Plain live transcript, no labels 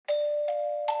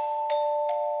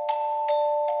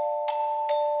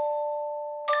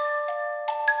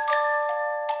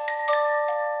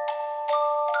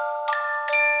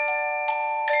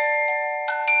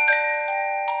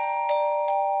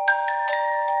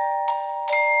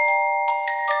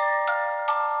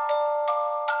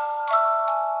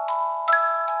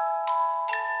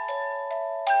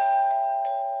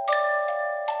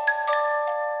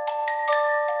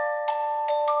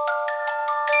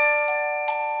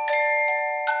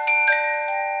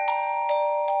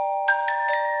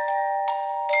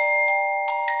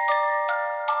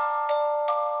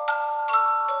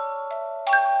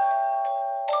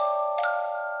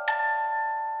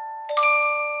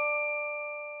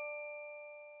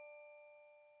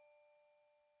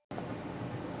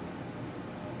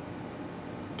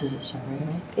Does it start right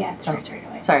away? Yeah, it starts right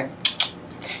away. Sorry.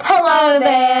 Hello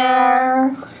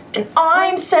there.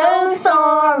 I'm so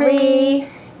sorry.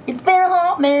 It's been a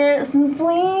hot minute since we've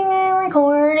been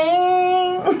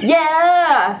recording.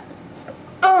 Yeah.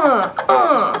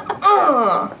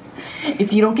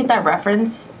 If you don't get that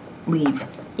reference, leave.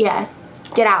 Yeah.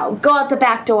 Get out. Go out the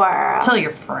back door. Tell your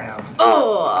friends.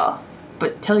 Oh.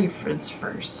 But tell your friends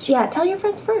first. Yeah, tell your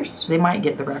friends first. They might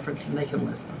get the reference and they can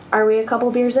listen. Are we a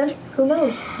couple beers in? Who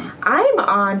knows? I'm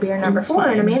on beer number 4 fine.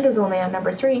 and Amanda's only on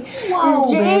number 3. Whoa,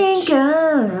 bitch.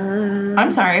 Jacob.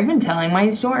 I'm sorry, I've been telling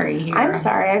my story here. I'm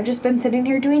sorry, I've just been sitting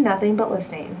here doing nothing but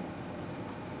listening.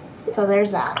 So there's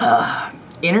that.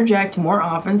 Interject more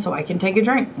often so I can take a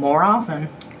drink more often.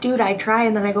 Dude, I try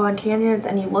and then I go on tangents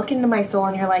and you look into my soul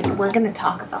and you're like, we're going to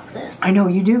talk about this. I know,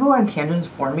 you do go on tangents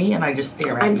for me and I just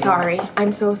stare at you. I'm sorry.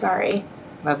 I'm so sorry.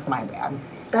 That's my bad.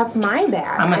 That's my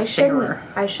bad. I'm a starer.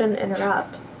 I shouldn't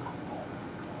interrupt.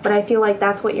 But I feel like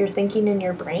that's what you're thinking in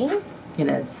your brain. It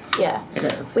is. Yeah. It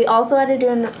is. We also had to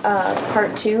do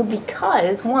part 2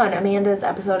 because, 1, Amanda's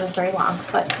episode is very long.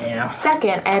 But Yeah.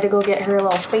 2nd, I had to go get her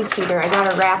little space heater. I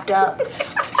got her wrapped up.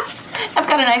 I've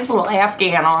got a nice little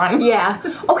Afghan on. Yeah.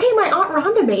 Okay, my Aunt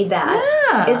Rhonda made that.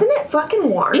 Yeah. Isn't it fucking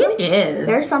warm? It is.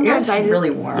 There's sometimes it's really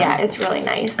warm. Yeah, it's really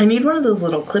nice. I need one of those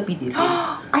little clippy dippies.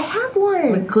 I have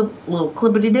one. Little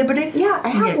clippity dippity. Yeah, I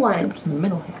have Yeah, one. In the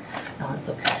middle here. No, it's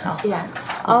okay. Yeah.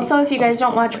 Also, if you guys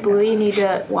don't watch Bluey, you need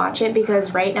to watch it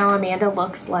because right now Amanda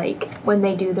looks like when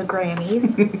they do the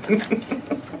Grammys.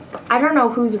 I don't know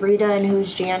who's Rita and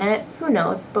who's Janet. Who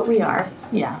knows? But we are.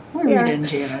 Yeah, we're We are. Rita and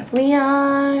Janet. We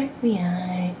are.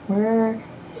 We're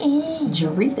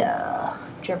Jarita.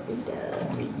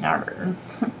 Jarita.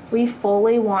 Yours. We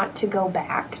fully want to go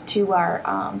back to our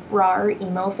raw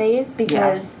emo phase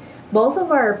because both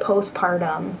of our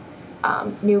postpartum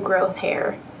new growth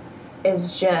hair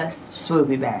is just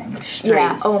Swoopy bang. Straight.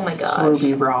 Yeah, oh my gosh.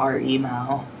 Swoopy raw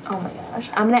emo. oh my gosh.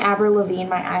 I'm gonna Avril Lavigne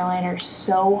my eyeliner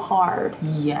so hard.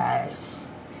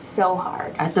 Yes. So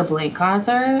hard. At the Blink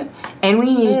concert. And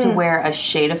we need to wear a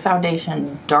shade of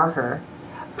foundation darker.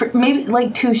 Maybe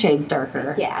like 2 shades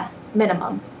darker. Yeah.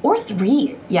 Minimum. Or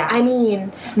 3. Yeah. I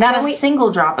mean, Not can a we- single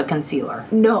drop of concealer.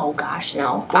 No, gosh,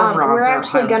 no. Or bronzer, We're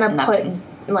actually gonna nothing.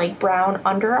 put like brown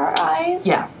under our eyes.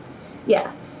 Yeah.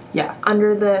 Yeah. Yeah.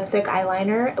 Under the thick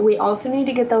eyeliner. We also need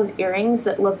to get those earrings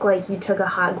that look like you took a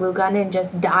hot glue gun and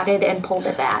just dotted and pulled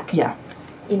it back. Yeah.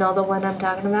 You know the one I'm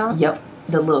talking about? Yep.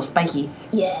 The little spiky.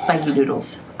 Yeah. Spiky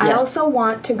doodles. I Yes. also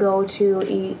want to go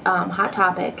to a Hot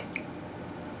Topic.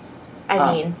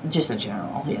 I mean, just in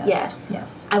general. Yes. Yeah.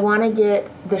 Yes. I want to get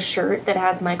the shirt that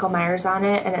has Michael Myers on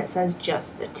it and it says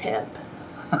just the tip.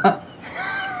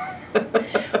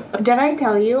 Did I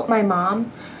tell you my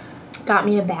mom got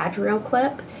me a badge reel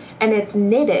clip and it's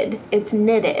knitted. It's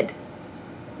knitted,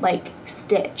 like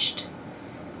stitched.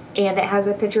 And it has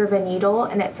a picture of a needle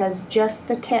and it says just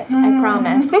the tip, I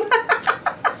promise.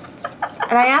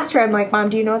 And I asked her, I'm like, Mom,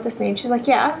 do you know what this means? She's like,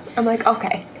 yeah. I'm like,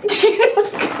 okay.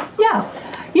 Yeah.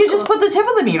 You just put the tip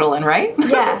of the needle in, right?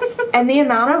 Yeah. And the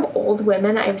amount of old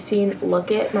women I've seen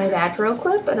look at my badge reel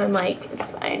clip and I'm like,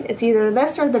 it's fine. It's either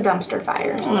this or the dumpster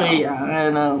fire. So. Yeah,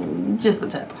 and just the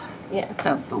tip. Yeah.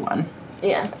 That's the one.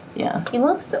 Yeah. Yeah. You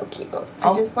look so cute. Oh,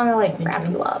 I just want to like thank wrap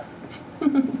you. you up.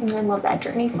 And I love that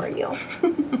journey for you.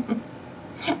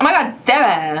 Oh my god,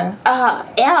 Deb!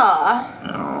 Yeah.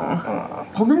 Oh.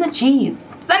 Holding the cheese.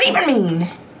 What does that even mean?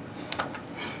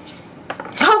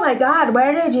 Oh my god,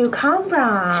 where did you come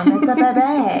from? It's a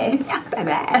baby.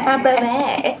 A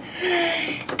baby.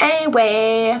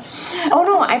 Anyway. Oh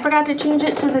no, I forgot to change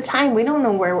it to the time. We don't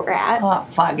know where we're at. Oh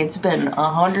fuck, it's been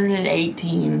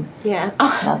 118. Yeah.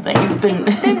 Nothing. It's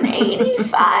been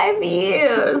 85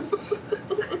 years.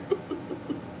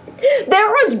 There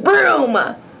was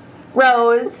room,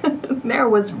 Rose. There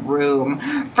was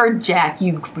room for Jack,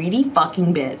 you greedy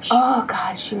fucking bitch. Oh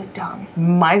god, she was dumb.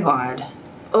 My god.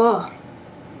 Ugh.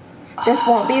 This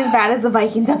won't be as bad as the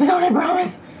Vikings episode, I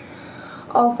promise.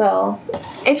 Also,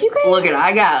 if you guys... Look at,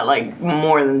 I got like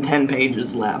more than 10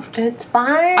 pages left. It's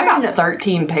fine. I got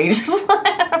 13 pages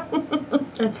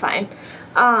left. It's fine.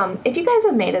 If you guys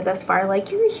have made it this far,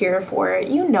 like, you're here for it.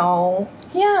 You know.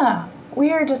 Yeah.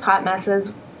 We are just hot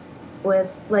messes with,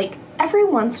 like, every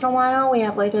once in a while we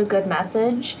have, like, a good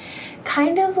message.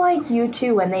 Kind of like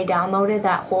U2 when they downloaded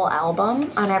that whole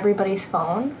album on everybody's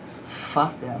phone.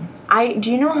 Fuck them.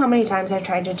 Do you know how many times I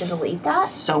tried to delete that?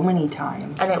 So many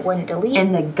times. And it wouldn't delete.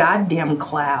 And the goddamn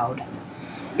cloud.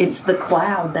 It's the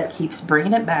cloud that keeps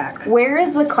bringing it back. Where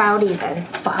is the cloud even?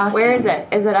 Where is it?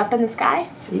 Is it up in the sky?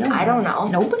 I don't know.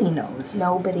 Nobody knows.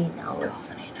 Nobody knows.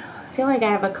 Nobody knows. I feel like I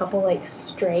have a couple, like,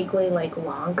 straggly, like,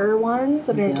 longer ones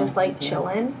that are just, like,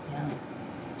 chilling. Yeah.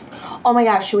 Oh, my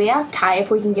gosh. Should we ask Ty if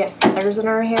we can get feathers in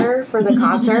her hair for the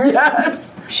concert?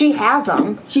 Yes. She has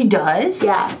them. She does?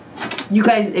 Yeah. You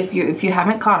guys, if you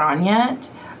haven't caught on yet,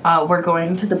 we're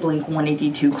going to the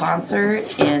Blink-182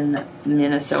 concert in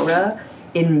Minnesota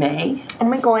in May. Oh,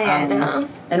 my God.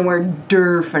 And we're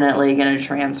definitely going to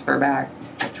transform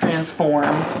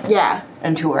Yeah.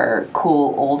 into our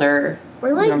cool, older,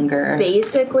 We're, like, younger.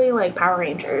 Basically, like, Power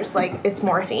Rangers. Like, it's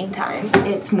morphine time.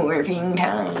 It's morphine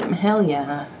time. Hell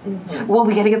yeah. Mm-hmm. Well,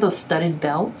 we got to get those studded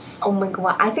belts. Oh, my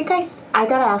God. I think I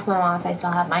got to ask my mom if I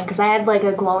still have mine. Because I had, like,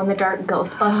 a glow-in-the-dark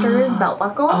Ghostbusters belt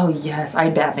buckle. Oh, yes. I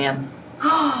had Batman.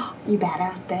 You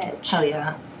badass bitch. Hell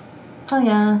yeah. Hell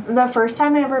yeah. The first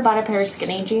time I ever bought a pair of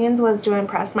skinny jeans was to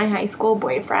impress my high school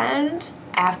boyfriend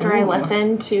after I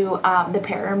listened to the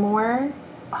Paramore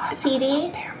CD.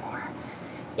 Paramore.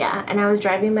 Yeah, and I was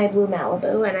driving my blue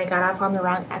Malibu and I got off on the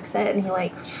wrong exit and he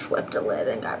like flipped a lid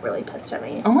and got really pissed at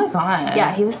me. Oh my God.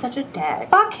 Yeah, he was such a dick.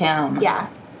 Fuck him. Yeah.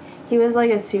 He was like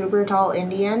a super tall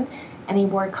Indian and he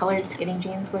wore colored skinny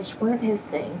jeans, which weren't his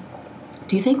thing.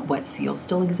 Do you think Wet Seal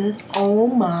still exists? Oh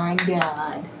my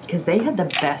God. Because they had the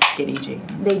best skinny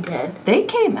jeans. They did. They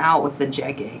came out with the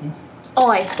jegging.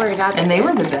 Oh, I swear to God. And they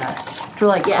were the best. For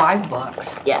like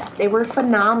 $5. Yeah, they were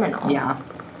phenomenal. Yeah.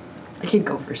 I could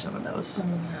go for some of those. Oh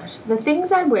my gosh. The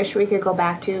things I wish we could go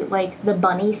back to, like the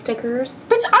bunny stickers.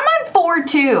 Bitch, I'm on 4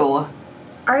 too.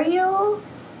 Are you?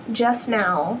 Just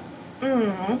now.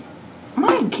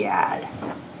 My God.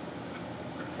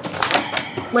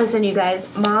 Listen, you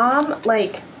guys, Mom,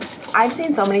 like, I've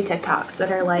seen so many TikToks that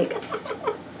are like,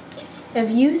 if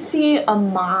you see a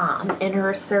mom in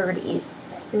her 30s,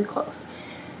 you're close,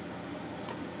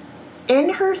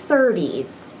 in her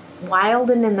 30s, wild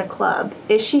and in the club,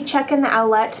 is she checking the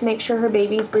outlet to make sure her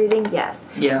baby's breathing? Yes.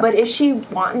 Yeah. But is she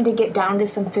wanting to get down to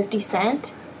some 50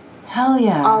 Cent? Hell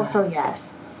yeah. Also,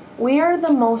 yes. We are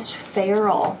the most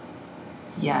feral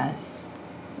Yes.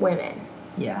 women.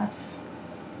 Yes.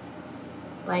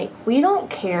 Like, we don't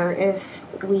care if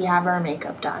we have our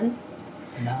makeup done.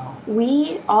 No.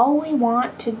 All we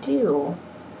want to do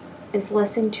is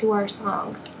listen to our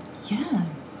songs.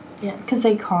 Yes. Yes. Because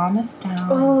they calm us down.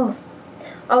 Oh.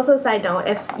 Also, side note,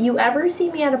 if you ever see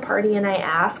me at a party and I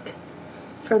ask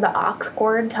for the aux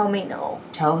cord, tell me no.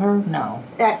 Tell her no.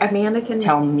 Amanda can...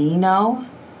 Tell me no.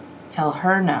 Tell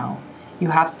her no. You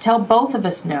have to tell both of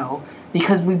us no,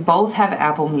 because we both have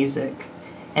Apple Music,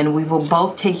 and we will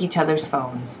both take each other's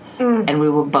phones, and we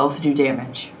will both do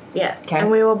damage. Yes. Okay?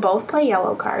 And we will both play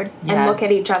yellow card and look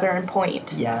at each other and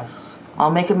point. Yes.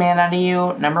 I'll make a man out of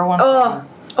you. Number 1 song.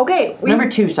 Okay. Number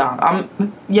 2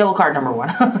 song. Yellow card number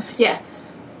 1. Yeah.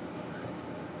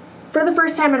 For the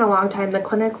first time in a long time, the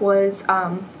clinic was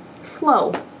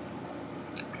slow.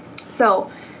 So,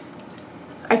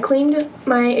 I cleaned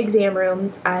my exam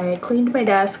rooms. I cleaned my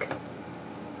desk.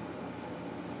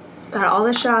 Got all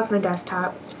this shit off my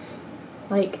desktop.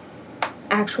 Like,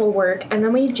 actual work. And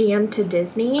then we jammed to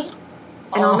Disney.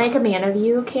 And I'll Make a Man of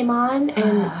You came on.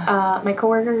 And my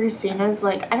coworker Christina's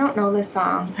like, I don't know this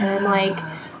song. And I'm like,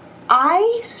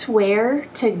 I swear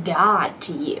to God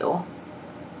to you.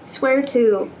 Swear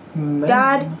to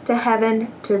God, to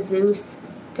heaven, to Zeus,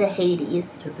 to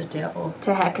Hades, to the devil,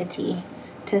 to Hecate,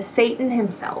 to Satan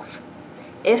himself.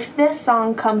 If this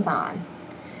song comes on,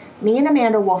 me and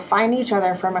Amanda will find each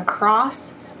other from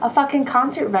across a fucking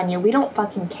concert venue. We don't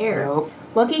fucking care. Nope.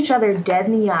 Look each other dead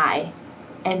in the eye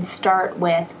and start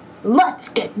with, let's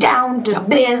get down to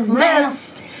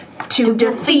business to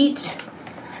defeat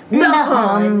the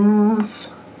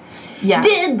Huns. Yeah.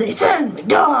 Did they send me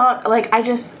down? Like, I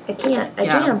can't. I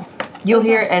jam. You'll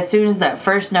hear, as soon as that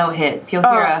first note hits, you'll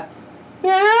hear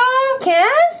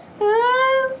Kiss?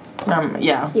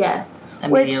 yeah. Yeah.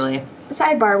 Immediately. Which,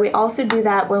 sidebar, we also do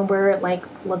that when we're, like,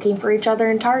 looking for each other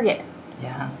in Target.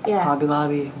 Yeah. Yeah. Hobby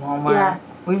Lobby, Walmart. Yeah.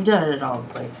 We've done it at all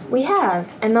the places. We have.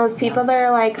 And those people that are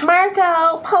like,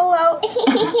 Marco, hello.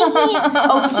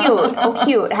 Oh,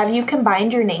 cute. Have you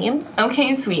combined your names?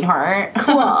 Okay, sweetheart.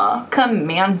 Cool.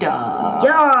 Commander.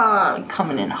 Yeah.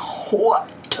 Coming in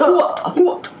hot.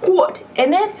 Hot.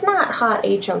 And it's not hot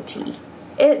H-O-T.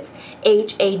 It's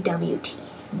H-A-W-T.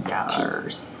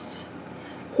 Yes.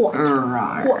 Hot.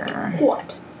 Rawr.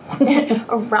 Hot.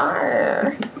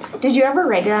 Rawr. Did you ever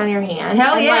write it on your hand?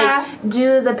 Hell and, yeah. Like,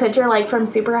 do the picture, like, from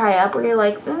super high up where you're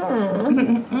like,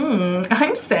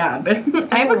 I'm sad, but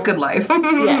I have a good life.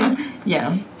 Yeah.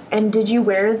 Yeah. And did you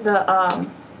wear the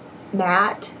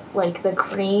matte, like the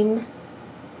cream?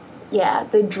 Yeah,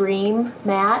 the dream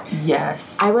matte.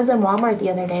 Yes. I was in Walmart the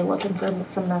other day looking for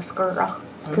some mascara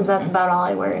because that's about all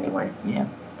I wear anymore. Yeah.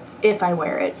 if I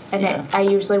wear it. And I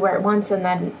usually wear it once, and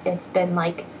then it's been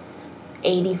like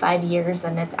 85 years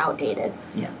and it's outdated.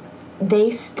 Yeah.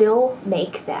 They still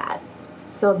make that.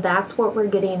 So that's what we're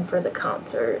getting for the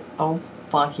concert. Oh,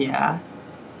 fuck yeah.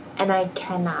 And I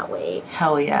cannot wait.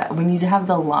 Hell yeah. We need to have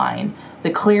the line.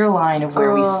 The clear line of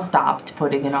where we stopped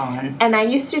putting it on. And I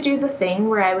used to do the thing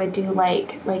where I would do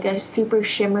like a super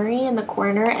shimmery in the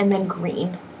corner and then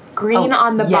green. Green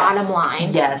on the bottom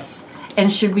line. Yes.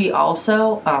 And should we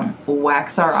also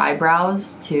wax our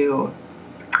eyebrows to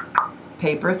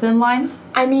paper thin lines?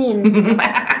 I mean,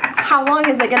 how long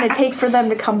is it going to take for them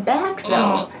to come back,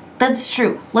 though? That's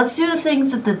true. Let's do the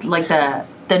things that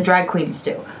the drag queens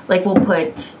do. Like we'll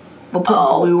put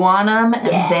glue on them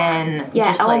and then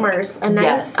just Elmer's. Like, a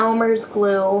nice Elmer's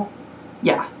glue.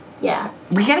 Yeah. Yeah.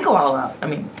 We gotta go all out. I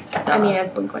mean,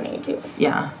 it's Blink-182.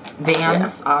 Yeah.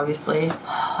 Vans, obviously.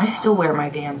 I still wear my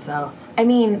Vans though. I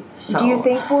mean, do you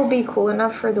think we'll be cool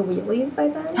enough for the wheelies by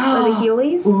then? Or the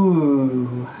Heelys?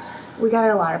 Ooh. We got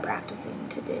a lot of practicing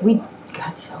to do. We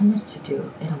got so much to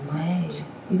do in May.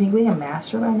 You think we can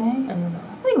master by May? I don't know.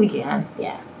 I think we can.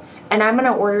 Yeah. And I'm going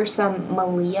to order some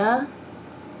Malia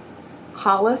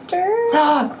Hollister.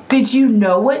 Did you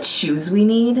know what shoes we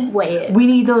need? Wait. We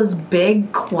need those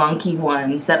big clunky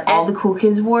ones that all the cool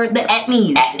kids wore. The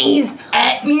Etnies.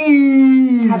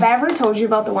 Have I ever told you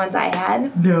about the ones I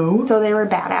had? No. So they were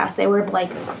badass. They were like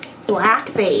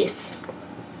black base.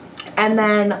 And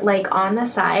then like on the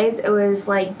sides, it was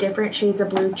like different shades of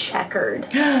blue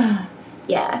checkered.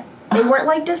 Yeah. They weren't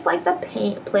like just like the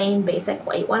plain basic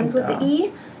white ones with the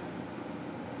E.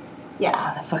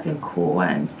 Yeah. The fucking cool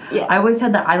ones. Yeah. I always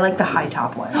had I like the high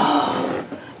top ones.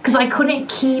 Because I couldn't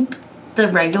keep the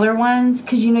regular ones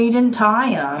because, you didn't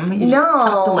tie them. You just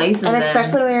tuck the laces in. And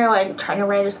especially when you're like trying to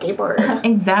ride a skateboard.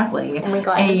 Exactly. Oh my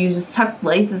God. And you just tucked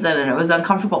laces in and it was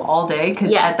uncomfortable all day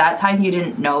because at that time you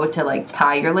didn't know to like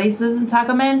tie your laces and tuck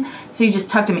them in. So you just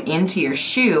tucked them into your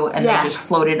shoe and they just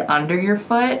floated under your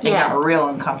foot and got real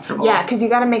uncomfortable. Yeah, because you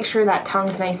got to make sure that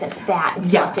tongue's nice and fat and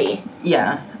fluffy.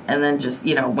 Yeah. And then just,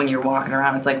 when you're walking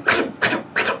around, it's like...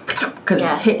 Because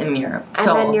it's hitting your... And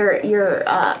then your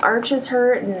arches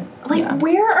hurt and...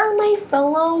 where are my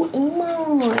fellow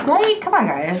emos? Right? Come on,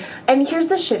 guys. And here's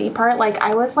the shitty part. Like,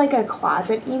 I was, like, a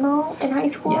closet emo in high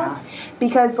school. Yeah.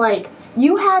 Because, like,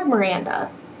 you had Miranda.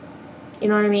 You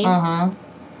know what I mean? Mm-hmm.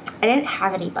 I didn't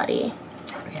have anybody.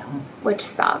 Yeah. Which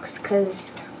sucks.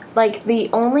 Because, like, the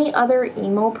only other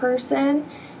emo person...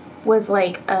 was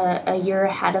like a year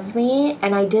ahead of me,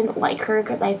 and I didn't like her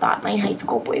because I thought my high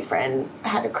school boyfriend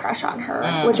had a crush on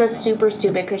her, which was super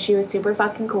stupid because she was super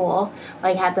fucking cool,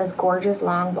 like had this gorgeous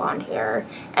long blonde hair,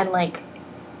 and like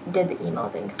did the emo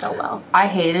thing so well. I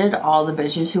hated all the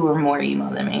bitches who were more emo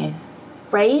than me.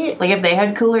 Right? Like if they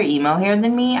had cooler emo hair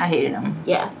than me, I hated them.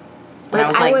 Yeah. And I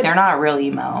was like, they're not real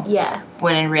emo. Yeah.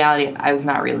 When in reality, I was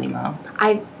not real emo.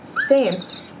 Same.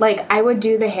 Like, I would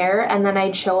do the hair, and then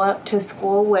I'd show up to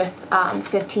school with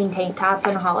 15 tank tops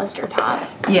and a Hollister top.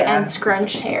 Yeah. And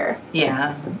scrunched hair.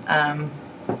 Yeah.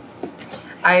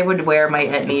 I would wear my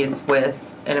etnies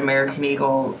with an American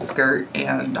Eagle skirt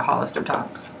and Hollister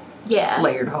tops. Yeah.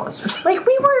 Layered Hollister tops. Like,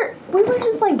 we were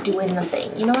just, like, doing the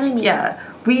thing. You know what I mean? Yeah.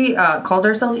 We called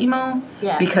ourselves emo.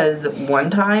 Yeah. Because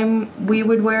one time we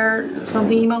would wear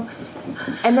something emo.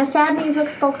 And the sad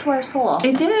music spoke to our soul.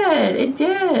 It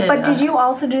did. But did you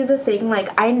also do the thing, like,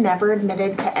 I never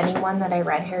admitted to anyone that I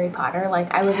read Harry Potter.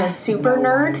 Like, I was a super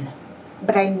nerd,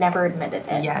 but I never admitted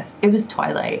it. Yes. It was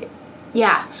Twilight.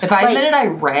 Yeah. If I admitted I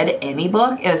read any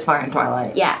book, it was fucking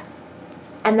Twilight. Yeah.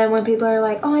 And then when people are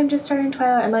like, oh, I'm just starting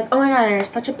Twilight, I'm like, oh my God, you're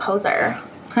such a poser.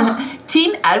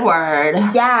 Team Edward.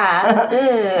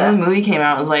 Yeah. When the movie came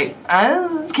out, I was like, I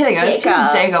was kidding. I was Team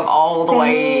Jacob all the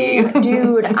way.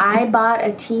 Dude, I bought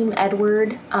a Team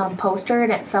Edward poster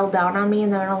and it fell down on me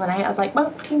in the middle of the night. I was like,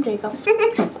 well, Team Jacob.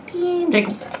 Team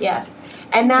Jacob. Yeah.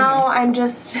 And now I'm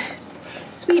just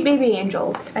sweet baby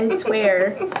angels. I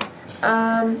swear.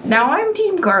 Now I'm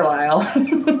Team Carlisle.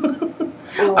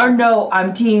 Or no,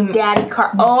 I'm Team Daddy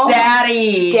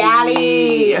Daddy.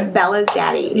 Daddy. Bella's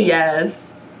daddy. Yes.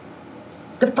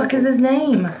 The fuck is his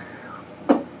name?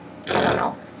 I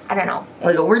don't know.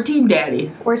 Like, we're Team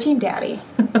Daddy. We're Team Daddy.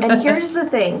 And here's the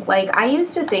thing. Like, I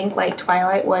used to think, like,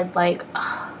 Twilight was, like...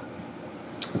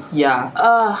 Yeah.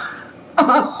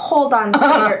 Hold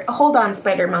on,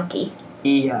 Spider Monkey.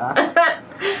 Yeah.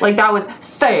 Like, that was...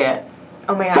 Say it.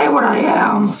 Oh, my God. Say what I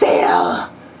am. Say it.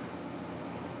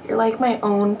 You're like my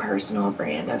own personal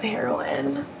brand of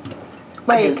heroin.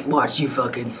 Like, I just watch you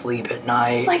fucking sleep at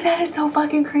night. Like, that is so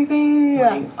fucking creepy.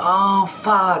 Like, oh,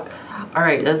 fuck.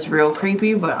 Alright, that's real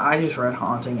creepy, but I just read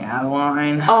Haunting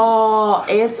Adeline. Oh,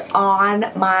 it's on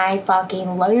my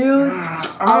fucking list.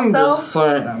 I'm Also, just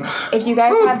saying. if you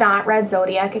guys have not read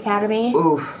Zodiac Academy,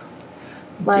 Oof.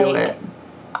 like, Do it.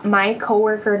 my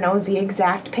coworker knows the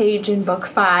exact page in book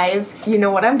 5. You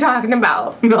know what I'm talking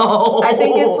about. No. I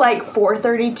think it's like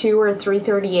 432 or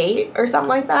 338 or something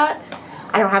like that.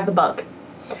 I don't have the book.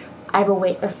 I have a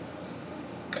wait.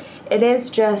 It is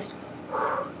just...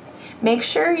 Make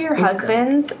sure your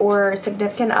husband or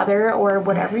significant other or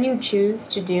whatever you choose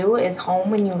to do is home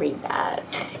when you read that.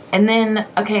 And then,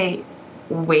 okay,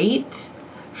 wait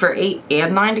for 8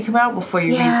 and 9 to come out before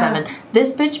you read 7.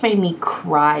 This bitch made me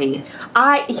cry.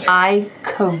 I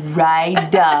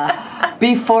cried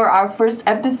before our first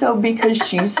episode because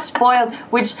she spoiled,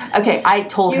 which, okay, I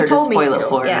told her to spoil it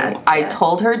for me. I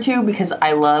told her to because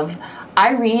I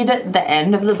read the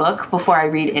end of the book before I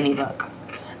read any book.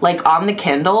 Like, on the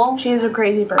Kindle, she's a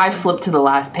crazy person. I flip to the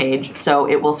last page, so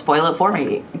it will spoil it for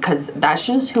me, because that's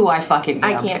just who I fucking am.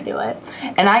 I can't do it.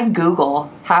 And I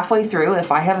Google, halfway through,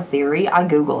 if I have a theory, I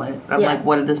Google it. I'm like,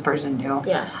 what did this person do?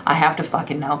 Yeah. I have to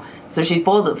fucking know. So she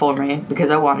spoiled it for me, because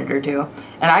I wanted her to.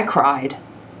 And I cried.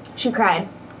 She cried.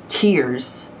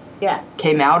 Tears. Yeah.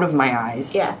 Came out of my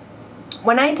eyes. Yeah.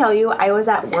 When I tell you, I was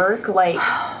at work, like...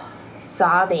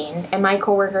 sobbing, and my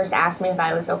coworkers asked me if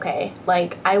I was okay.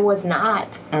 Like, I was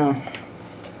not. And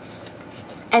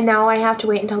now I have to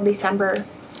wait until December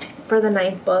for the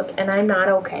 9th book, and I'm not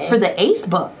okay. For the 8th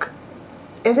book.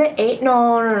 Is it 8?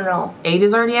 No. 8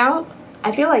 is already out?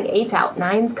 I feel like 8's out.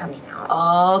 9's coming out.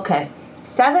 Oh, okay.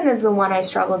 7 is the one I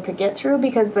struggled to get through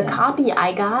because the copy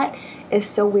I got is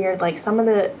so weird. Like, some of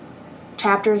the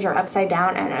chapters are upside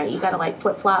down, and you gotta, like,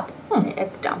 flip-flop.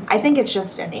 It's dumb. I think it's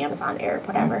just an Amazon error,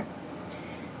 whatever.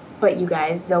 But you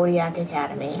guys, Zodiac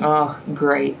Academy. Oh,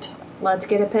 great. Let's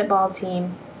get a pitball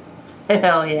team.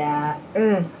 Hell yeah.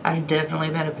 I've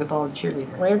definitely been a pitball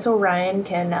cheerleader. Lance O'Ryan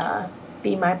can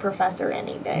be my professor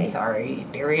any day. I'm sorry.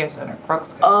 Darius and a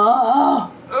crux.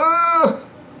 Oh!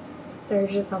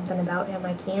 There's just something about him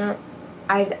I can't...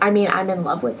 I mean, I'm in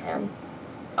love with him.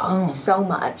 Oh. So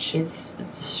much. It's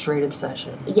a straight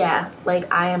obsession. Yeah,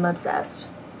 like, I am obsessed.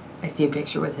 I see a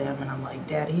picture with him and I'm like,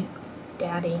 Daddy?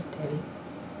 Daddy.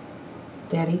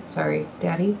 Sorry.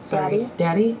 Daddy? Sorry.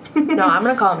 Daddy? No, I'm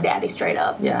gonna call him Daddy straight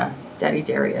up. Yeah. Daddy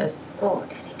Darius. Oh,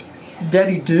 Daddy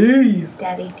Daddy Darius. D.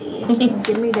 Daddy D.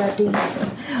 Give me Daddy.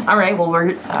 Alright, well,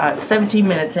 we're 17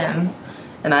 minutes in,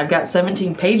 and I've got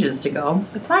 17 pages to go.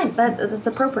 It's fine. That's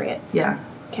appropriate. Yeah.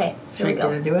 Okay, here we go.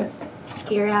 Gonna do it?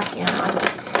 Here,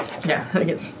 Yeah, I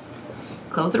guess.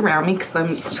 Close it around me, because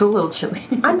I'm still a little chilly.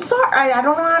 I'm sorry. I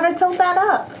don't know how to tilt that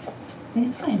up.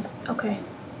 It's fine. Okay.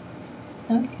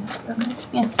 Okay.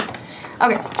 Yeah.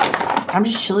 Okay. I'm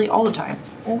just chilly all the time.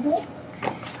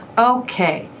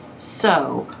 Okay.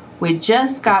 So, we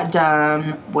just got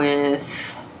done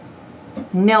with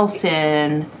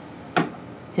Nelson.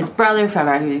 His brother found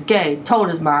out he was gay, told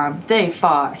his mom, they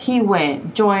fought. He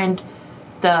went, joined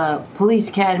the police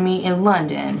academy in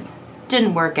London.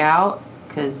 Didn't work out,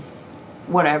 because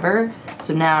whatever.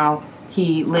 So now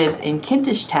he lives in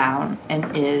Kentish Town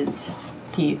and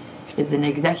he is an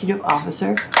executive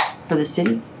officer for the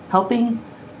city, helping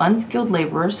unskilled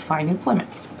laborers find employment.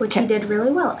 Which he did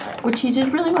really well at.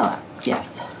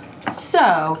 Yes.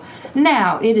 So,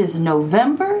 now it is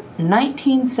November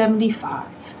 1975.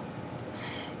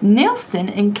 Nielsen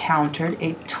encountered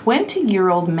a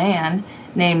 20-year-old man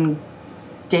named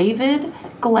David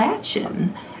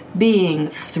Glatchen being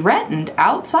threatened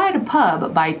outside a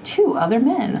pub by 2 other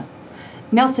men.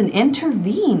 Nelson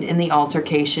intervened in the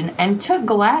altercation and took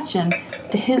Glatchen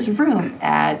to his room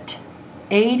at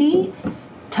 80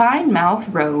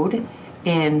 Tynemouth Road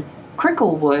in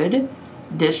Cricklewood,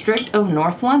 district of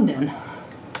North London.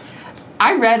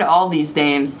 I read all these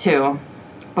names, too,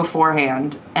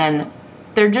 beforehand, and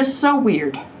they're just so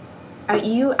weird. I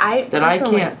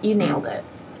can't. You nailed it.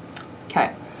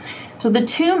 Okay. So the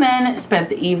 2 men spent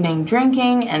the evening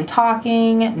drinking and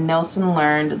talking. Nelson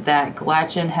learned that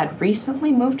Glatchen had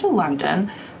recently moved to London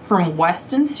from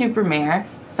Weston-super-Mare,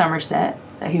 Somerset,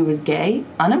 that he was gay,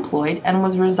 unemployed, and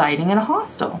was residing in a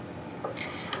hostel.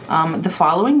 The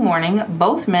following morning,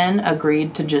 both men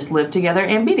agreed to just live together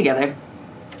and be together.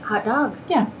 Hot dog.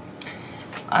 Yeah.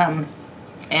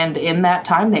 And in that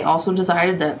time, they also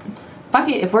decided that, fuck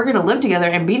it, if we're going to live together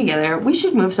and be together, we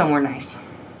should move somewhere nice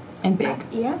and big.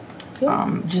 Yeah.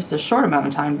 Just a short amount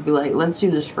of time to be like, let's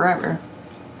do this forever.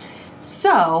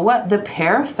 So, the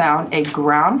pair found a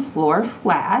ground floor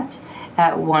flat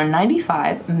at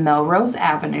 195 Melrose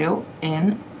Avenue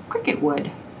in cricket wood.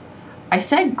 I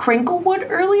said crinklewood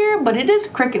earlier, but it is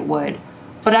cricket wood.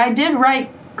 But I did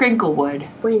write crinklewood.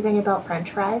 What do you think about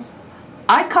French fries?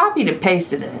 I copied and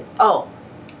pasted it. Oh.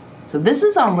 So this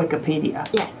is on Wikipedia.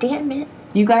 Yeah, damn it.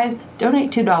 You guys,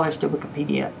 donate $2 to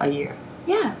Wikipedia a year.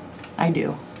 Yeah. I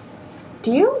do.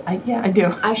 Do you? Yeah, I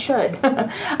do. I should.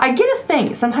 I get a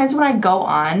thing. Sometimes when I go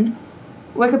on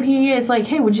Wikipedia, it's like,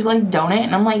 hey, would you like to donate?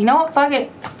 And I'm like, you know what? Fuck it.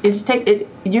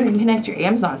 You can connect your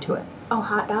Amazon to it. Oh,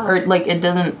 hot dog. Or, like, you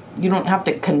don't have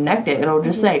to connect it. It'll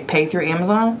just say, pay through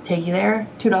Amazon, take you there,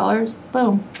 $2,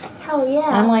 boom. Hell yeah.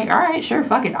 And I'm like, all right, sure,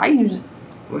 fuck it. I use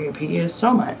Wikipedia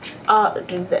so much.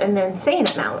 An insane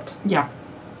amount. Yeah.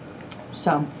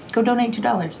 So, go donate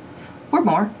 $2. Or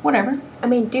more, whatever. I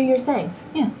mean, do your thing.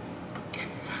 Yeah.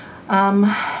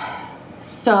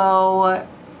 So,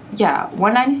 yeah,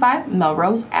 195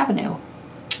 Melrose Avenue.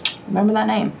 Remember that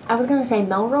name? I was gonna say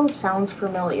Melrose sounds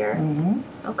familiar. Mm-hmm.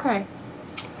 Okay.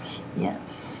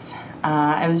 Yes.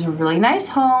 It was a really nice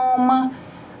home.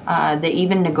 They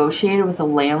even negotiated with the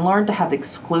landlord to have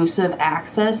exclusive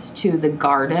access to the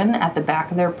garden at the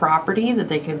back of their property that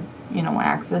they could,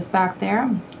 access back there.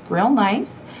 Real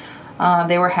nice.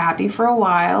 They were happy for a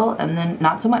while, and then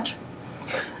not so much.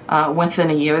 Within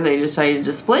a year, they decided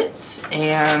to split,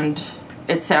 and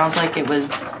it sounds like it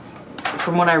was,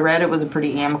 from what I read, it was a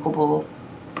pretty amicable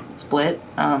split.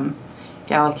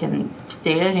 Gallican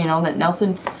stated, that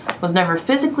Nelson was never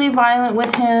physically violent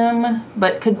with him,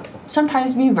 but could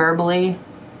sometimes be verbally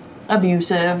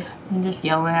abusive and just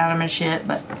yelling at him and shit,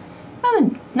 but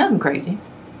nothing crazy.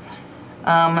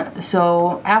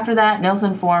 So after that,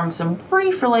 Nelson formed some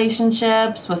brief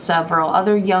relationships with several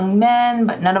other young men,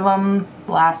 but none of them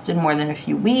lasted more than a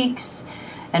few weeks,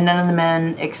 and none of the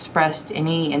men expressed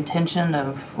any intention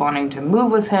of wanting to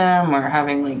move with him or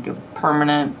having like a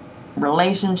permanent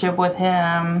relationship with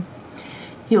him.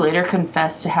 He later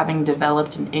confessed to having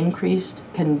developed an increased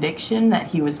conviction that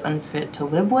he was unfit to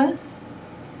live with.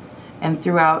 And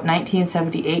throughout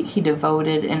 1978, he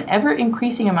devoted an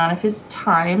ever-increasing amount of his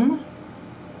time,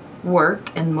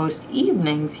 work, and most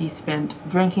evenings he spent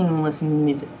drinking and listening to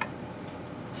music.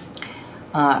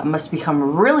 It must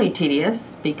become really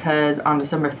tedious because on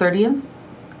December 30th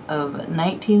of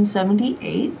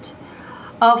 1978,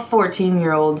 a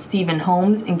 14-year-old Stephen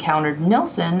Holmes encountered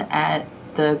Nelson at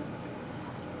the,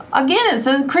 again it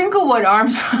says Crinklewood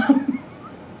Arms.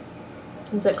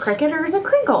 Is it cricket or is it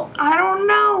crinkle? I don't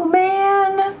know,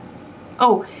 man.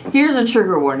 Oh, here's a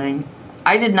trigger warning.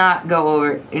 I did not go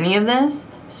over any of this,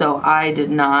 so I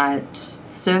did not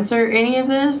censor any of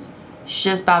this. It's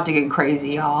just about to get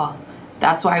crazy, y'all.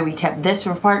 That's why we kept this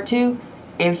for part 2.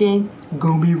 Everything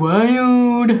gonna be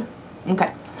wild.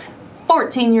 Okay.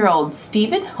 14-year-old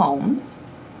Stephen Holmes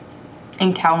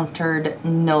encountered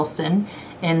Nelson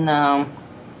in the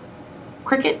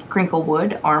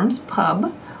Crinklewood Arms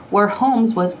pub, where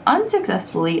Holmes was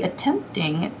unsuccessfully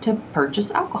attempting to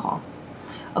purchase alcohol.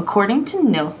 According to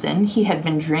Nelson, he had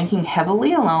been drinking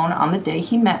heavily alone on the day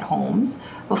he met Holmes,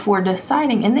 before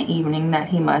deciding in the evening that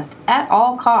he must, at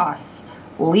all costs,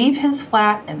 leave his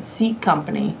flat and seek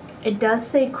company. It does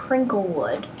say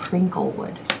Crinklewood.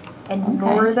 Crinklewood. In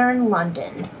northern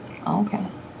London. Okay.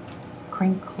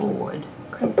 Crinklewood.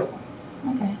 Crinkle.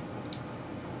 Okay.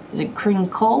 Is it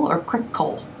crinkle or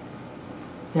crickle?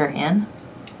 They're in?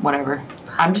 Whatever.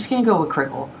 I'm just going to go with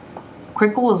crickle.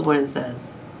 Crickle is what it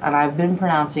says. And I've been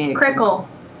pronouncing it. Crickle.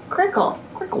 Crickle.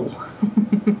 Crickle.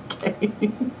 Okay.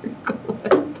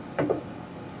 Cricklewood.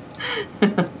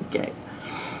 Okay.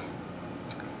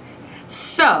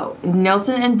 So,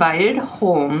 Nelson invited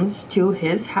Holmes to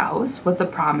his house with the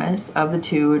promise of the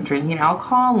two drinking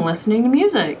alcohol and listening to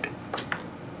music.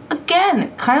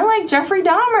 Again, kind of like Jeffrey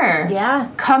Dahmer. Yeah.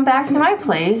 Come back to my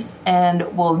place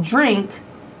and we'll drink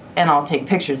and I'll take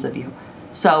pictures of you.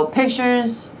 So,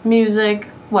 pictures, music,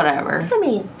 whatever. I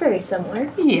mean, very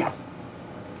similar. Yeah.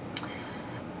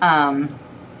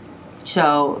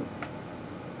 So,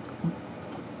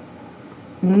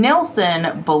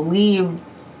 Nelson believed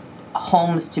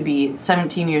Holmes to be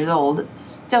 17 years old,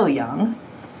 still young.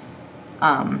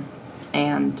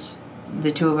 And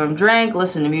the two of them drank,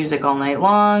 listened to music all night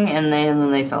long, and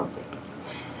then they fell asleep.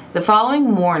 The following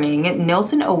morning,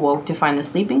 Nelson awoke to find the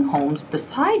sleeping Holmes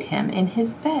beside him in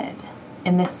his bed.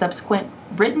 In this subsequent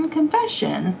written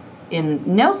confession, in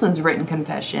Nelson's written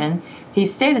confession, he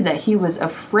stated that he was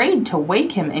afraid to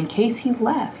wake him in case he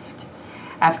left.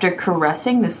 After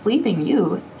caressing the sleeping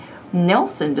youth,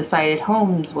 Nelson decided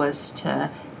Holmes was to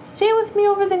stay with me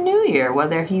over the New Year,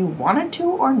 whether he wanted to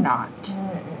or not.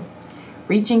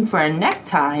 Reaching for a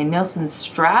necktie, Nilsen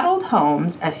straddled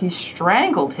Holmes as he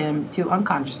strangled him to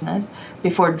unconsciousness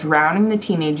before drowning the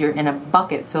teenager in a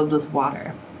bucket filled with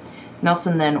water.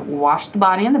 Nilsen then washed the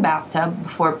body in the bathtub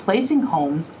before placing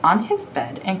Holmes on his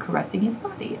bed and caressing his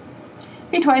body.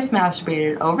 He twice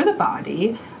masturbated over the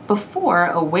body before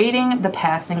awaiting the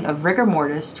passing of rigor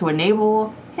mortis to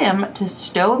enable him to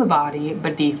stow the body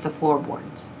beneath the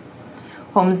floorboards.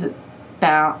 Holmes's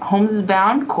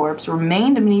bound corpse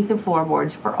remained beneath the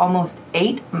floorboards for almost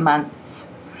 8 months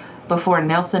before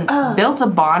Nilsen built a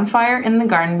bonfire in the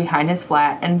garden behind his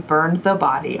flat and burned the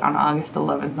body on August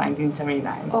 11th,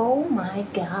 1979. Oh my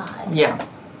god. Yeah.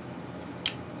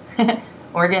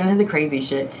 We're getting to the crazy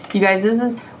shit. You guys,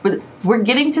 we're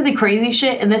getting to the crazy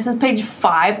shit, and this is page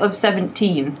 5 of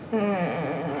 17.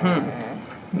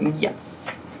 Yeah.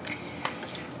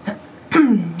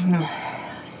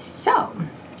 So,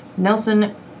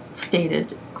 Nilsen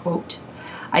stated, quote,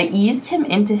 I eased him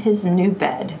into his new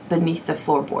bed beneath the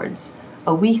floorboards.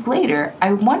 A week later,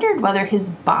 I wondered whether his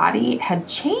body had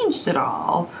changed at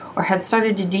all or had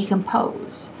started to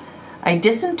decompose. I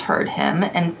disinterred him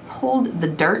and pulled the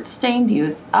dirt-stained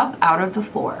youth up onto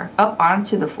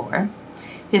the floor.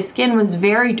 His skin was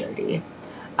very dirty.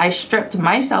 I stripped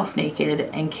myself naked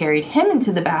and carried him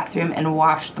into the bathroom and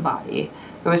washed the body.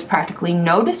 There was practically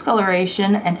no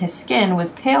discoloration, and his skin was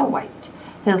pale white.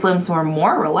 His limbs were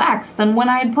more relaxed than when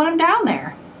I had put him down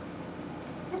there.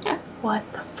 Yeah. What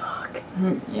the fuck?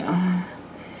 Yeah.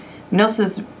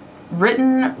 Nilsen's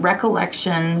written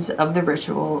recollections of the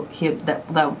ritual,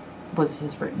 that was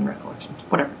his written recollections,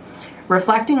 whatever.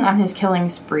 Reflecting on his killing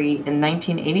spree in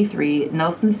 1983,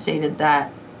 Nilsen stated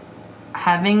that,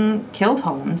 having killed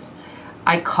Holmes,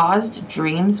 I caused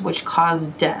dreams which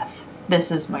caused death.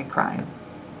 This is my crime.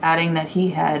 Adding that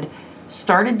he had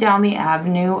started down the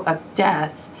avenue of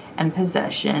death and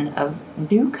possession of a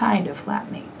new kind of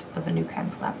flatmate.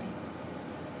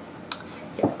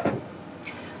 Yeah.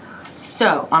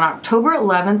 So, on October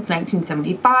 11th,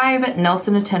 1975,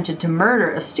 Nilsen attempted to murder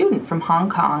a student from Hong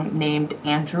Kong named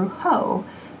Andrew Ho,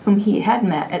 whom he had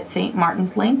met at St.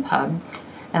 Martin's Lane pub,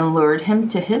 and lured him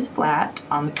to his flat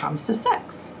on the promise of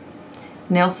sex.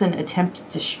 Nilsen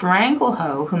attempted to strangle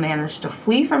Ho, who managed to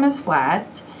flee from his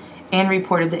flat, and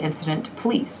reported the incident to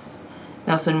police.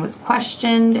 Nilsen was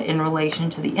questioned in relation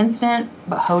to the incident,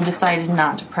 but Ho decided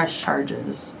not to press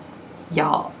charges.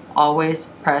 Y'all, always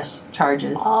press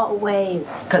charges.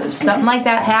 Always. Because if something like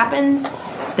that happens,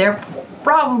 they're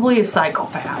probably a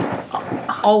psychopath.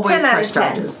 Always press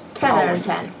charges. 10 out of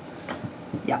 10.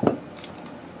 Yep.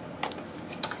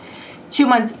 2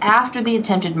 months after the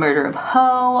attempted murder of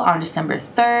Ho, on December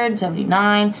 3rd,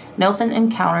 1979, Nilsen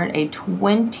encountered a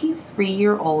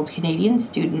 23-year-old Canadian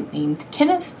student named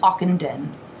Kenneth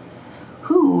Ockenden,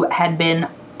 who had been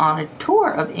on a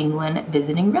tour of England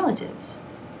visiting relatives.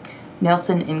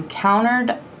 Nilsen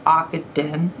encountered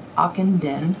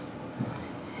Ockenden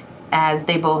as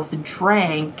they both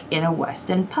drank in a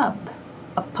West End pub.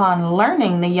 Upon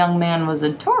learning the young man was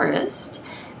a tourist,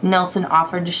 Nilsen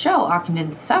offered to show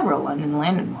Ockenden several London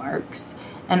landmarks,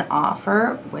 an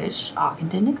offer which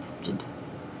Ockenden accepted.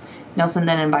 Nilsen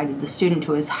then invited the student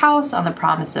to his house on the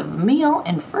promise of a meal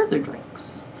and further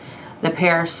drinks. The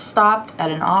pair stopped at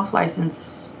an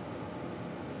off-license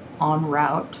en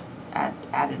route at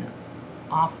an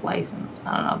off-license.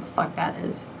 I don't know what the fuck that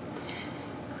is.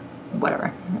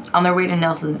 Whatever. On their way to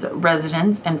Nilsen's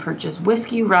residence and purchased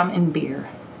whiskey, rum, and beer.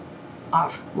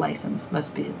 Off-license.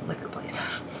 Must be a liquor place.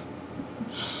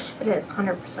 It is,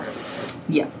 100%.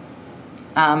 Yeah.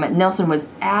 Nilsen was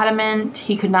adamant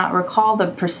he could not recall the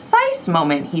precise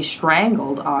moment he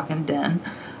strangled Ockenden,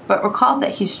 but recalled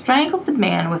that he strangled the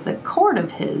man with a cord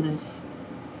of his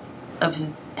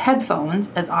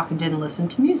headphones as Ockenden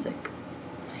listened to music.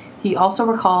 He also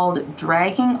recalled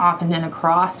dragging Ockenden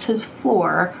across his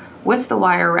floor with the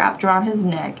wire wrapped around his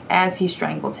neck as he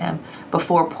strangled him,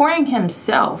 before pouring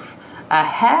himself a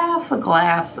half a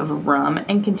glass of rum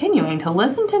and continuing to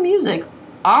listen to music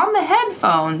on the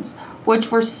headphones, which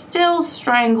were still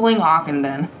strangling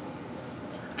Ockenden.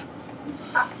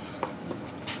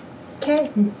 Okay.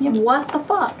 Yep. What the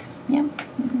fuck? Yeah.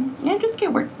 Mm-hmm. Yeah, just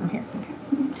get words from here. Okay.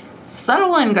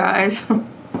 Settle in, guys.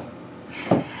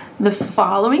 The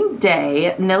following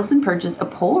day, Nilsen purchased a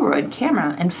Polaroid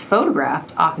camera and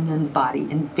photographed Ockenden's body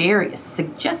in various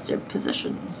suggestive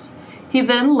positions. He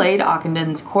then laid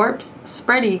Ockenden's corpse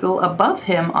spread eagle above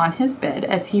him on his bed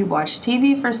as he watched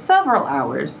TV for several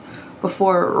hours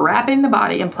before wrapping the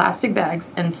body in plastic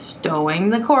bags and stowing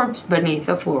the corpse beneath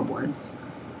the floorboards.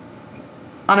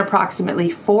 On approximately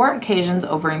 4 occasions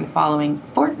over the following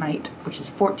fortnight, which is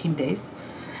 14 days.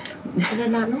 I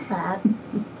did not know that.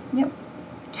 Yep.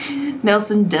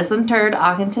 Nelson disinterred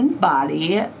Ockington's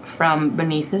body from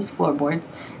beneath his floorboards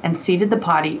and seated the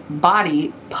body.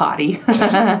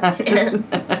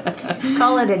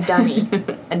 Call it a dunny.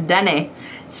 A dunny.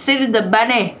 Seated the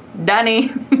bunny. Dunny.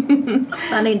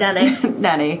 Bunny dunny.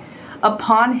 Dunny.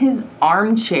 Upon his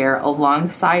armchair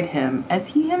alongside him as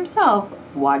he himself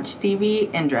watched TV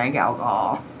and drank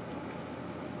alcohol.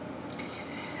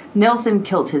 Nelson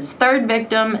killed his third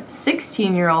victim,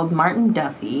 16-year-old Martin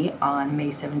Duffy, on May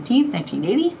 17,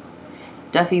 1980.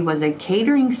 Duffy was a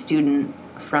catering student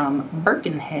from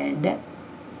Birkenhead,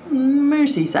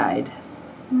 Merseyside.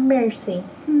 Mercy.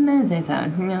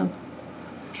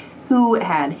 Who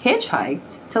had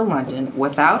hitchhiked to London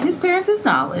without his parents'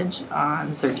 knowledge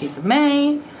on 13th of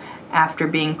May after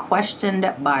being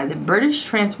questioned by the British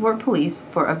Transport Police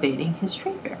for evading his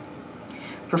train fare.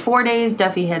 For 4 days,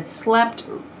 Duffy had slept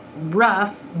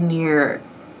rough near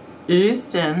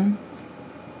Euston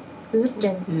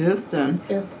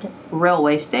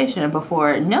railway station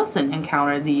before Nelson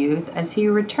encountered the youth as he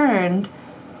returned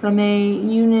from a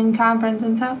union conference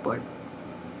in Southport.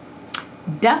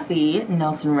 Duffy,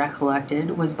 Nelson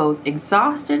recollected, was both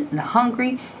exhausted and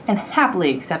hungry and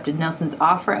happily accepted Nelson's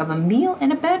offer of a meal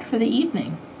and a bed for the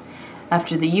evening.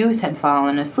 After the youth had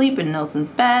fallen asleep in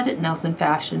Nelson's bed, Nelson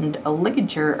fashioned a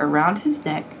ligature around his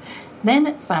neck,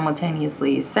 then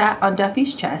simultaneously sat on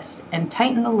Duffy's chest and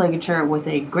tightened the ligature with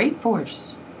a great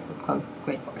force. Quote,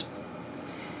 great force.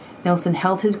 Nelson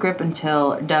held his grip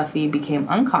until Duffy became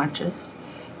unconscious.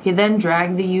 He then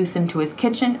dragged the youth into his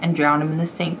kitchen and drowned him in the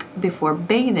sink before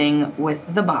bathing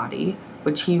with the body,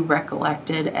 which he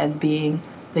recollected as being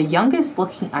the youngest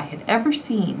looking I had ever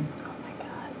seen. Oh my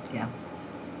god. Yeah.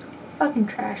 Fucking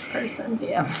trash person.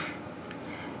 Yeah.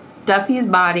 Duffy's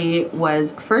body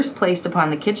was first placed upon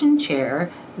the kitchen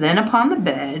chair, then upon the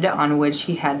bed on which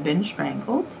he had been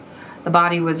strangled. The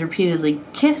body was repeatedly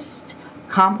kissed,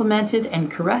 complimented, and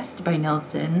caressed by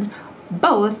Nelson,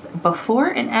 both before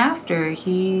and after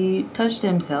he touched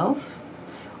himself,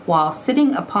 while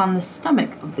sitting upon the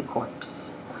stomach of the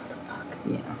corpse. What the fuck?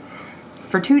 Yeah.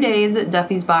 For 2 days,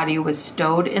 Duffy's body was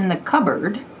stowed in the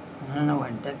cupboard. I don't know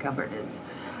what the cupboard is.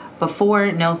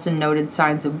 Before Nelson noted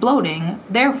signs of bloating,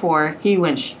 therefore, he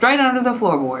went straight under the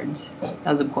floorboards. That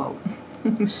was a quote. He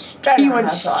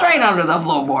went straight under the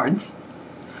floorboards.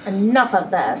 Enough of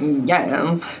this.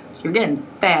 Yes. You're getting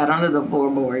fat under the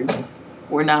floorboards.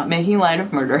 We're not making light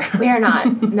of murder. We are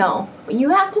not. No.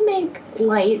 You have to make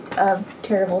light of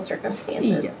terrible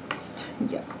circumstances.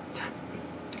 Yes.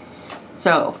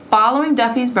 So, following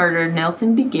Duffy's murder,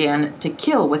 Nelson began to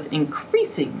kill with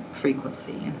increasing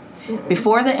frequency.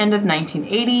 Before the end of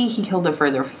 1980, he killed a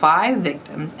further 5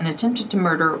 victims and attempted to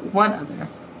murder 1 other.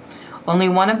 Only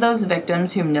one of those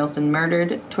victims whom Nelson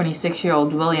murdered,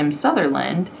 26-year-old William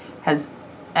Sutherland, has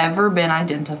ever been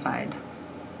identified.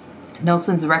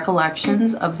 Nelson's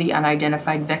recollections of the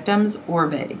unidentified victims were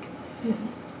vague.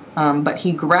 But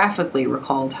he graphically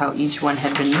recalled how each one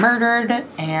had been murdered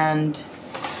and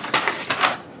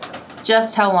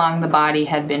just how long the body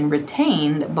had been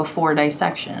retained before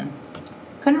dissection.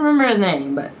 Couldn't remember the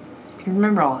name, but can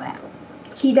remember all that.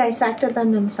 He dissected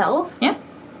them himself? Yep.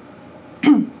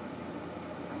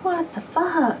 What the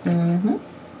fuck? Mm-hmm.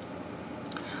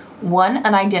 One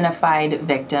unidentified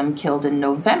victim killed in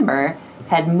November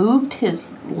had moved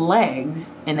his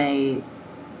legs in a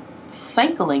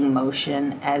cycling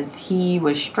motion as he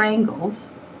was strangled.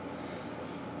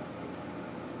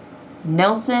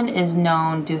 Nelson is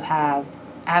known to have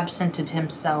absented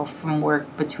himself from work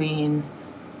between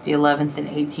the 11th and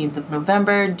 18th of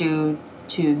November due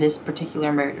to this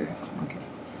particular murder. Okay.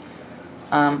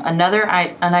 Another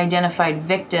unidentified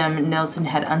victim Nelson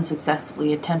had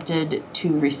unsuccessfully attempted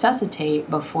to resuscitate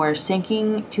before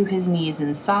sinking to his knees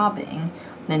and sobbing,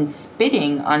 then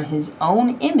spitting on his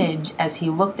own image as he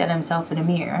looked at himself in a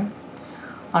mirror.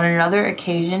 On another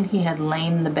occasion, he had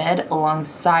lain in the bed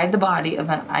alongside the body of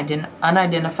an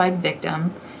unidentified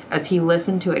victim as he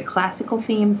listened to a classical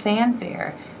theme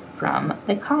fanfare from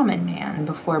The Common Man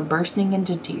before bursting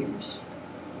into tears.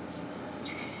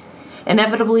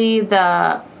 Inevitably,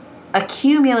 the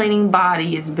accumulating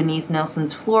bodies beneath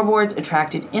Nelson's floorboards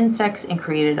attracted insects and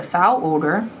created a foul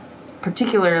odor,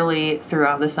 particularly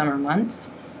throughout the summer months.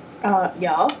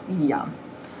 Yeah. Yeah.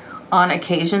 On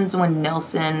occasions when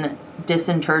Nelson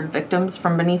disinterred victims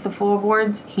from beneath the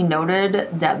floorboards, he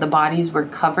noted that the bodies were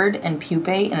covered in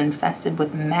pupae and infested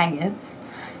with maggots.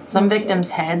 Some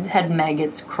victims' heads had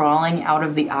maggots crawling out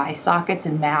of the eye sockets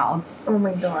and mouths. Oh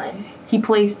my god. He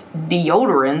placed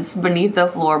deodorants beneath the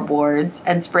floorboards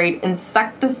and sprayed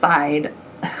insecticide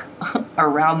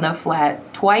around the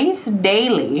flat twice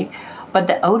daily but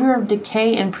the odor of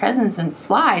decay and presence and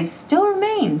flies still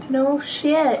remained. No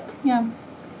shit. Yeah.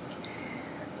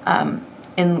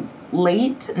 In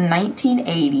late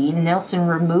 1980, Nilsen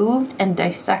removed and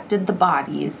dissected the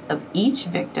bodies of each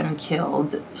victim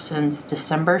killed since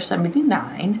December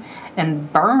 79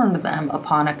 and burned them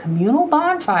upon a communal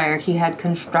bonfire he had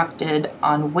constructed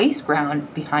on waste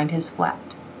ground behind his flat.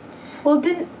 Well,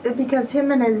 because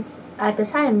him and his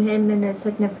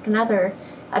significant other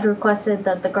had requested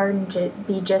that the garden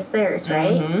be just theirs,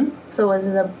 right? Mm-hmm. So it was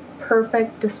the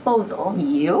perfect disposal.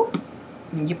 Yep.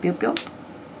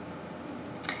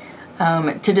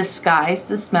 To disguise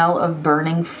the smell of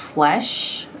burning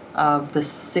flesh of the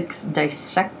 6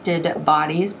 dissected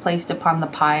bodies placed upon the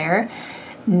pyre,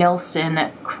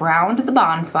 Nilsen crowned the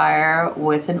bonfire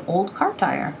with an old car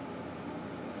tire.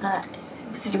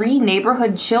 3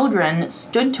 neighborhood children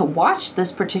stood to watch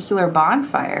this particular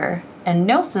bonfire, and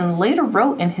Nilsen later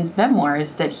wrote in his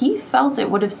memoirs that he felt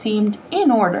it would have seemed in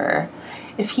order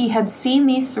if he had seen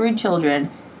these 3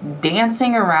 children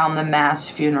dancing around the mass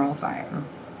funeral fire.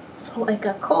 So, like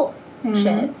a cult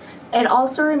shit. It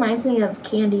also reminds me of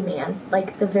Candyman,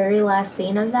 like the very last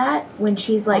scene of that, when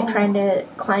she's like trying to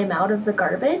climb out of the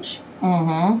garbage.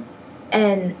 Mm-hmm.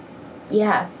 And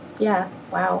yeah,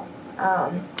 wow.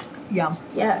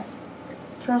 Yeah.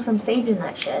 Throw some sage in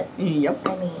that shit. Yep.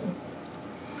 I mean.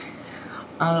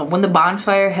 When the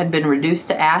bonfire had been reduced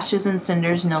to ashes and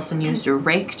cinders, Nilsen used a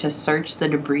rake to search the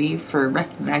debris for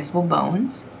recognizable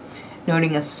bones.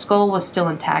 Noting a skull was still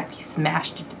intact, he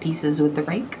smashed it to pieces with the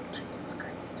rake. Jesus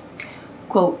Christ.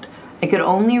 Quote, I could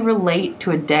only relate to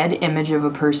a dead image of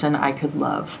a person I could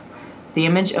love. The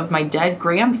image of my dead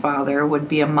grandfather would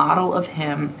be a model of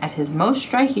him at his most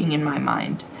striking in my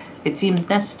mind. It seems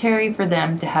necessary for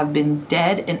them to have been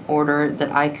dead in order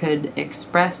that I could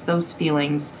express those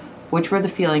feelings, which were the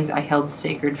feelings I held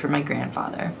sacred for my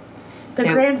grandfather. The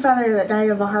grandfather that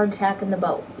died of a heart attack in the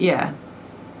boat. Yeah.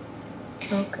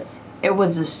 Okay. It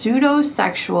was a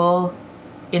pseudo-sexual,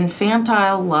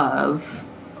 infantile love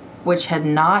which had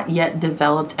not yet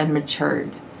developed and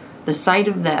matured. The sight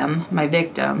of them, my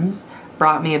victims,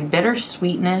 brought me a bitter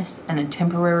sweetness and a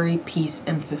temporary peace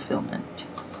and fulfillment.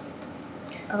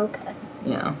 Okay.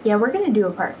 Yeah. Yeah, we're going to do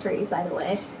a part 3, by the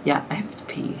way. Yeah, I have to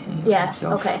pee. Yeah,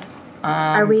 so, okay.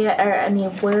 Where are we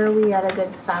at a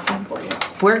good stopping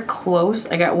point? We're close.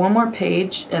 I got one more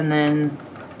page, and then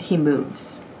he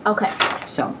moves. Okay.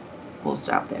 So, we'll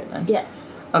stop there then. Yeah.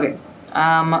 Okay.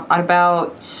 On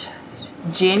about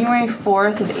January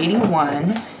 4th of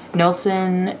 81,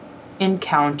 Nilsen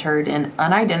encountered an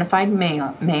unidentified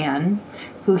man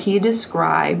who he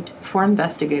described for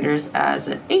investigators as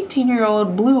an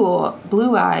 18-year-old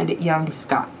blue-eyed young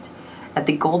Scot at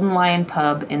the Golden Lion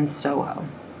pub in Soho.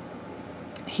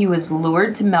 He was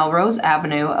lured to Melrose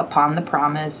Avenue upon the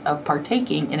promise of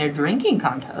partaking in a drinking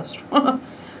contest.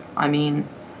 I mean,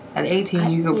 at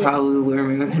 18, you could probably lure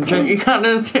me with a drinking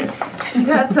contest. You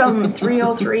got some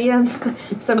 303 and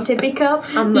some tippy cup.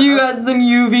 You got some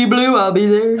UV blue, I'll be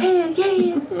there. Yeah.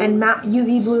 And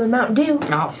UV blue and Mountain Dew.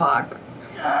 Oh, fuck.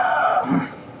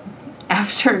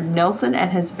 After Nilsen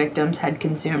and his victim had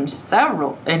consumed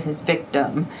several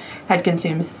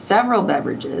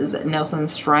beverages, Nilsen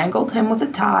strangled him with a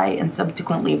tie and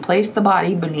subsequently placed the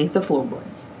body beneath the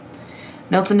floorboards.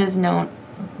 Nilsen is known...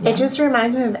 It just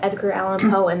reminds me of Edgar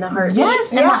Allan Poe in The Heartbeat.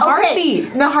 Yes, in The Heartbeat.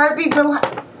 Okay. The Heartbeat.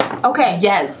 Okay.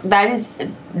 Yes,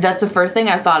 that's the first thing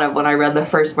I thought of when I read the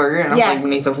first burger, and I was like,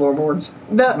 beneath the floorboards.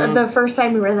 The first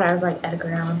time you read that, I was like,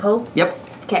 Edgar Allan Poe? Yep.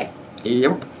 Okay.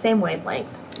 Yep. Same wavelength.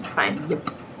 It's fine.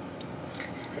 Yep.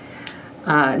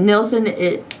 Nilsen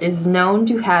is known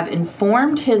to have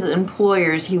informed his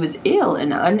employers he was ill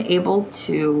and unable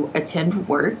to attend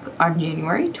work on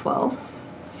January 12th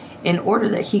in order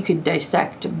that he could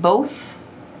dissect both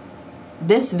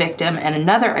this victim and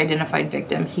another identified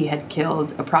victim he had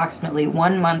killed approximately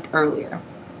 1 month earlier.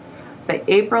 By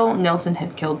April, Nilsen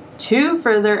had killed 2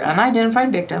 further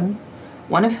unidentified victims,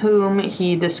 one of whom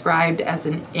he described as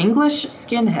an English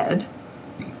skinhead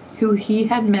who he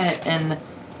had met in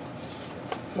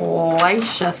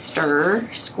Leicester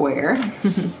Square.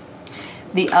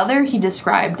 The other he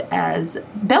described as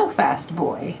Belfast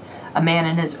Boy, a man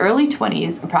in his early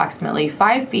 20s, approximately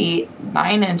 5 feet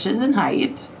 9 inches in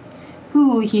height,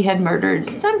 who he had murdered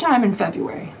sometime in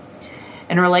February.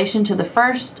 In relation to the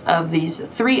first of these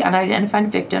 3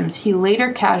 unidentified victims, he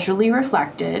later casually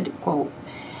reflected, quote,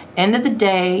 end of the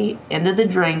day, end of the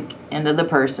drink, end of the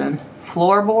person,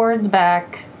 floorboards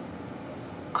back,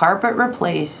 carpet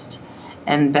replaced,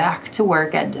 and back to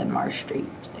work at Denmark Street,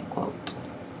 end quote.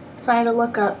 So I had to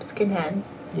look up skinhead.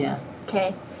 Yeah.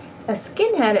 Okay. A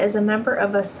skinhead is a member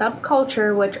of a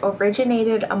subculture which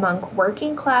originated among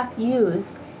working class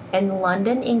youths in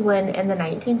London, England in the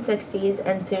 1960s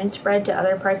and soon spread to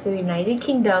other parts of the United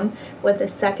Kingdom, with the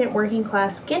second working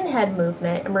class skinhead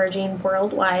movement emerging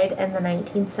worldwide in the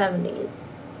 1970s.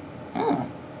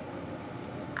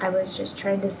 I was just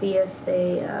trying to see if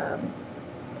they...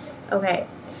 Okay,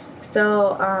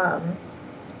 so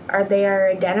they are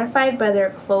identified by their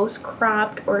close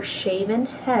cropped or shaven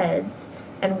heads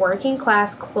and working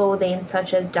class clothing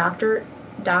such as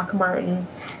Doc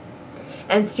Martens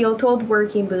and steel-toed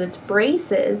working boots,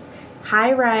 braces,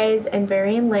 high-rise and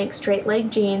varying length straight-leg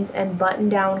jeans, and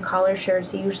button-down collar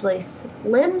shirts, usually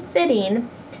slim-fitting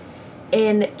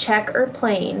in check or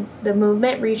plain. The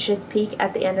movement reached its peak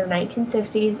at the end of the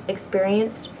 1960s,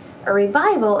 experienced a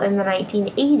revival in the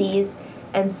 1980s,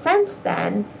 and since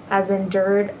then has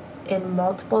endured in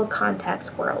multiple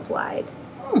contexts worldwide.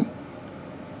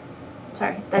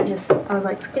 Sorry, I was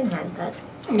like skinhead, but...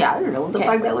 Yeah, I don't know what the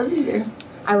fuck that was either.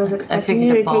 I was expecting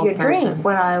you to take a drink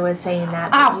when I was saying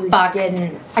that, but you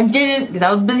didn't. I didn't, because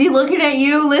I was busy looking at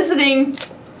you, listening.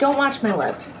 Don't watch my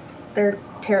lips. They're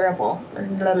terrible.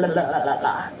 La, la, la, la,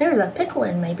 la. There's a pickle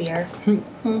in my beer.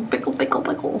 Pickle, pickle,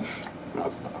 pickle.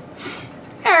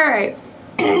 Alright.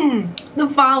 The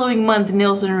following month,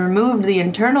 Nilsson removed the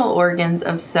internal organs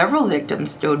of several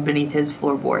victims stowed beneath his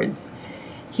floorboards.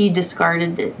 He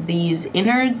discarded these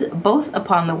innards both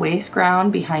upon the waste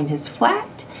ground behind his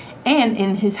flat and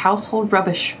in his household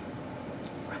rubbish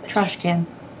trash can.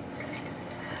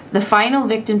 The final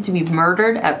victim to be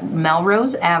murdered at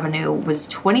Melrose Avenue was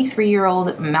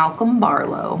 23-year-old Malcolm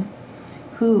Barlow,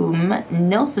 whom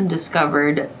Nilsson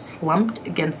discovered slumped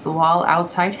against the wall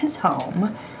outside his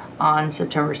home on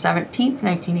September 17th,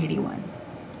 1981.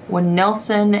 When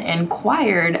Nilsson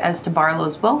inquired as to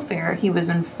Barlow's welfare, he was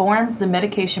informed the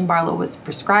medication Barlow was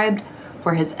prescribed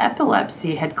for his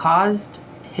epilepsy had caused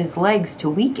his legs to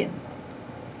weaken.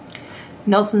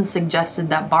 Nilsson suggested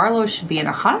that Barlow should be in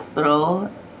a hospital,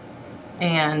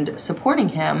 and supporting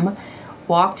him,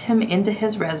 walked him into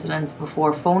his residence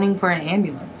before phoning for an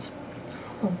ambulance.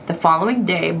 The following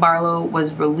day, Barlow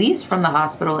was released from the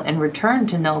hospital and returned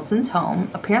to Nilsson's home,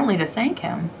 apparently to thank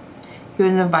him. He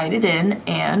was invited in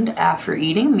and, after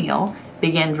eating a meal,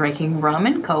 began drinking rum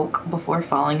and coke before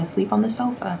falling asleep on the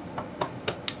sofa.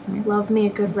 Love me a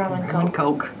good rum and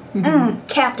coke.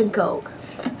 Captain Coke.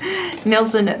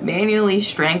 Nilsson manually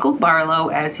strangled Barlow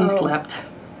as he slept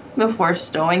before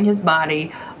stowing his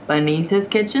body beneath his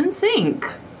kitchen sink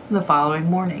the following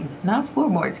morning. Not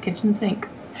floorboards, kitchen sink.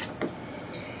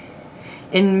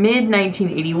 In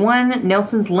mid-1981,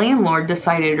 Nilsson's landlord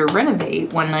decided to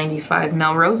renovate 195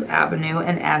 Melrose Avenue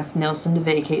and asked Nilsson to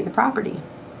vacate the property.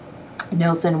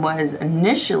 Nilsson was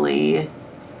initially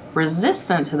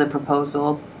resistant to the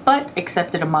proposal, but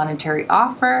accepted a monetary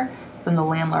offer from the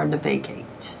landlord to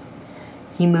vacate.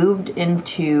 He moved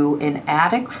into an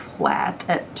attic flat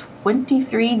at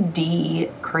 23D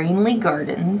Cranley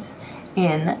Gardens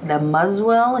in the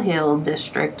Muswell Hill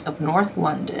district of North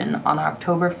London on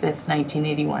October 5th,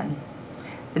 1981.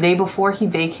 The day before he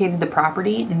vacated the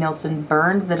property, Nilsson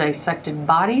burned the dissected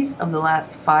bodies of the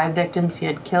last 5 victims he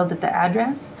had killed at the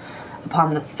address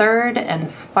upon the third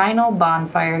and final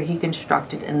bonfire he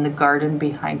constructed in the garden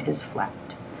behind his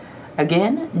flat.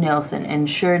 Again, Nilsson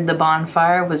ensured the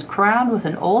bonfire was crowned with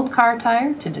an old car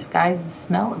tire to disguise the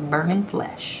smell of burning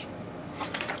flesh.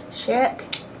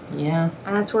 Shit. Yeah.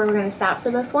 And that's where we're going to stop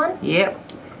for this one?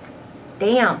 Yep.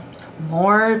 Damn.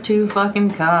 More to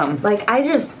fucking come. Like, I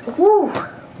just, whew.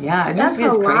 Yeah, it just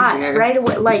gets crazier. That's a lot, right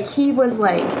away. Like, he was,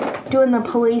 like, doing the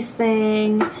police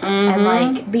thing and,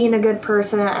 like, being a good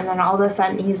person, and then all of a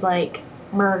sudden he's, like,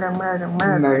 murder.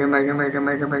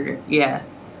 Yeah.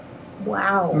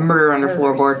 Wow. Murder under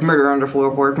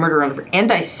floorboard, and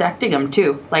dissecting him,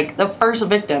 too. Like, the first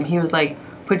victim, he was like,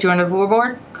 put you under the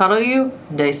floorboard, cuddle you,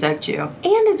 dissect you. And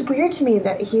it's weird to me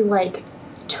that he, like,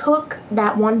 took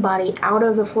that one body out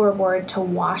of the floorboard to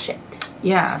wash it.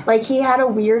 Yeah. Like, he had a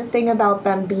weird thing about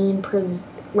them being,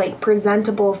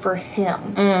 presentable for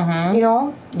him. Mm-hmm. You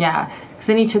know? Yeah. Because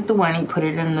then he took the one, he put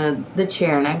it in the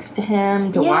chair next to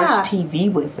him to watch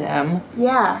TV with him.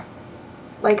 Yeah.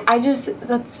 Like,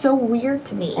 that's so weird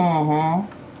to me.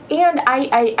 Mm-hmm. And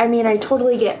I mean, I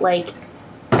totally get, like,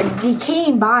 a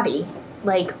decaying body.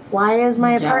 Like, why is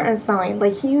my apartment smelling?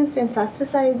 Like, he used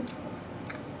insecticides.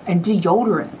 And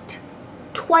deodorant.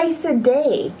 Twice a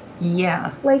day.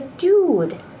 Yeah. Like,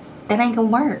 dude. That ain't gonna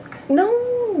work.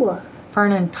 No. For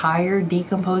an entire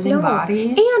decomposing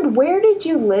body. And where did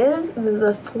you live?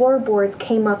 The floorboards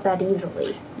came up that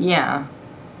easily. Yeah.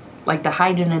 Like, to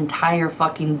hide an entire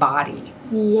fucking body.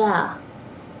 Yeah.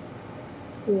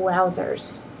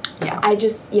 Wowzers.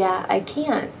 Yeah. I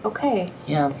can't. Okay.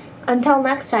 Yeah. Until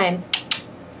next time.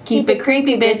 Keep it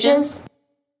creepy, bitches.